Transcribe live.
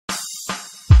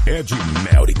Ed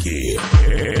Melrick,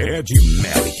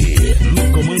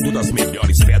 no comando das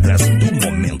melhores pedras do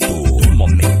momento.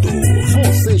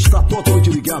 Você está totalmente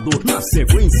ligado na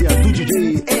sequência do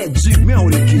DJ Ed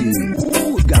Melrick,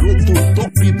 o garoto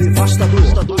top devastador.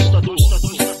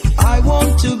 I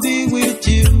want to be with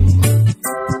you,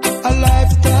 a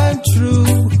lifetime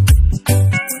true.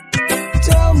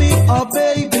 Tell me, oh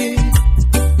baby,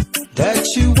 that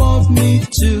you want me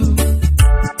to.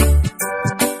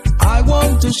 I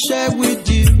want to share with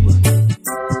you,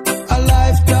 a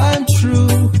lifetime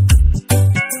true.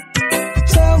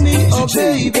 Tell me, oh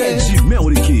baby, Ed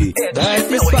Melrick,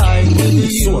 that is fine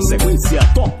with you. Sua sequência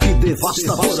top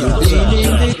devastadora.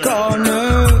 In the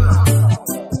corner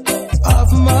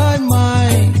of my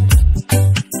mind,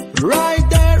 right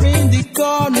there in the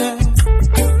corner,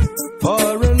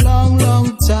 for a long,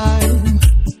 long time,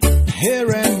 here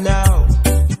and now,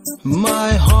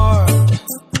 my heart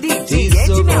DJ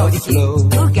Ed Melrick,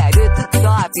 o garoto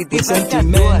top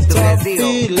devastador do Brasil.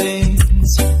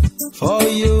 Feelings for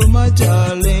you, my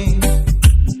darling,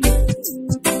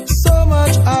 so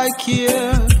much I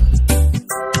care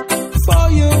for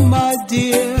you, my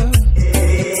dear.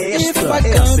 If I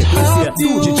can't have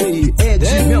you,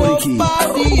 then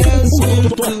nobody else will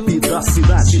do.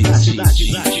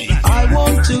 I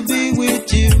want to be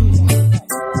with you,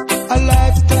 a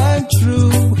lifetime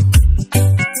true.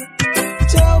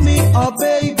 Tell me, oh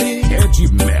baby,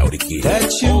 Ed Melrick,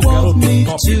 that you want me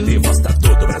top to.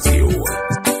 devastador do Brasil.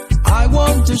 I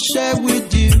want to share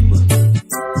with you,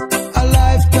 a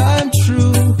lifetime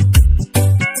true.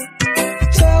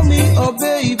 Tell me, oh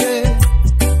baby,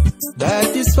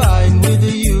 that is fine with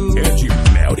you. Ed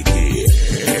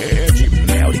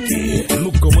Melrick,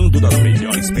 no comando das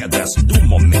melhores pedras do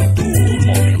momento.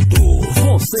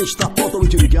 Você está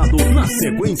totalmente ligado na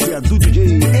sequência do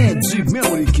DJ Ed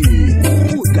Melrick,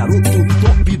 o garoto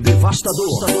top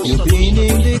devastador. You've been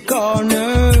in the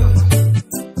corner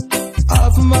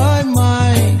of my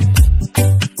mind,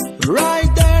 right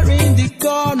there in the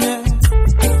corner,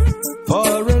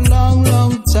 for a long,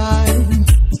 long time,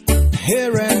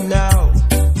 here and now,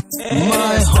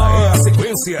 my heart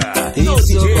Sequência is do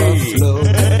DJ overflow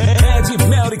Ed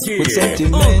Melrick, with o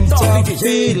sentimental top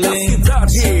DJ da feelings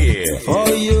cidade. for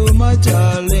you, my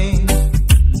darling.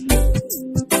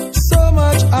 So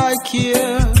much I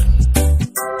care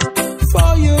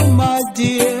for you, my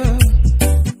dear.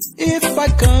 If I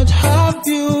can't have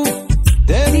you,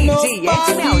 then DJ Ed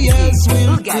nobody else Melrick,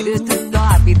 will o do. garoto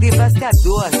top devastador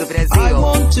do I Brasil.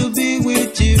 want to be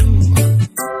with you,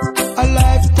 a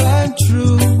lifetime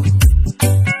true.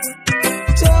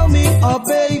 Tell me, oh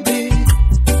baby,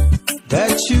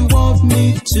 that you want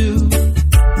me to.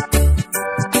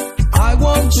 I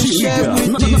want to share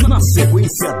with you, Na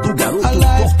sequência do garoto a top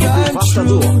lifetime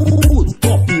devastador, o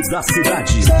top da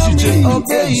cidade, Tell DJ me, oh Ed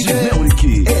baby,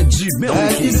 Melrick,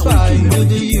 that is fine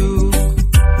with you.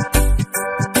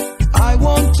 I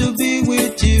want to be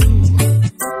with you,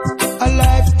 a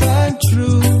lifetime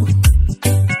true.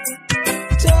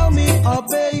 Tell me, oh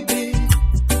baby,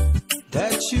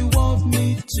 that you want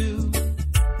me to.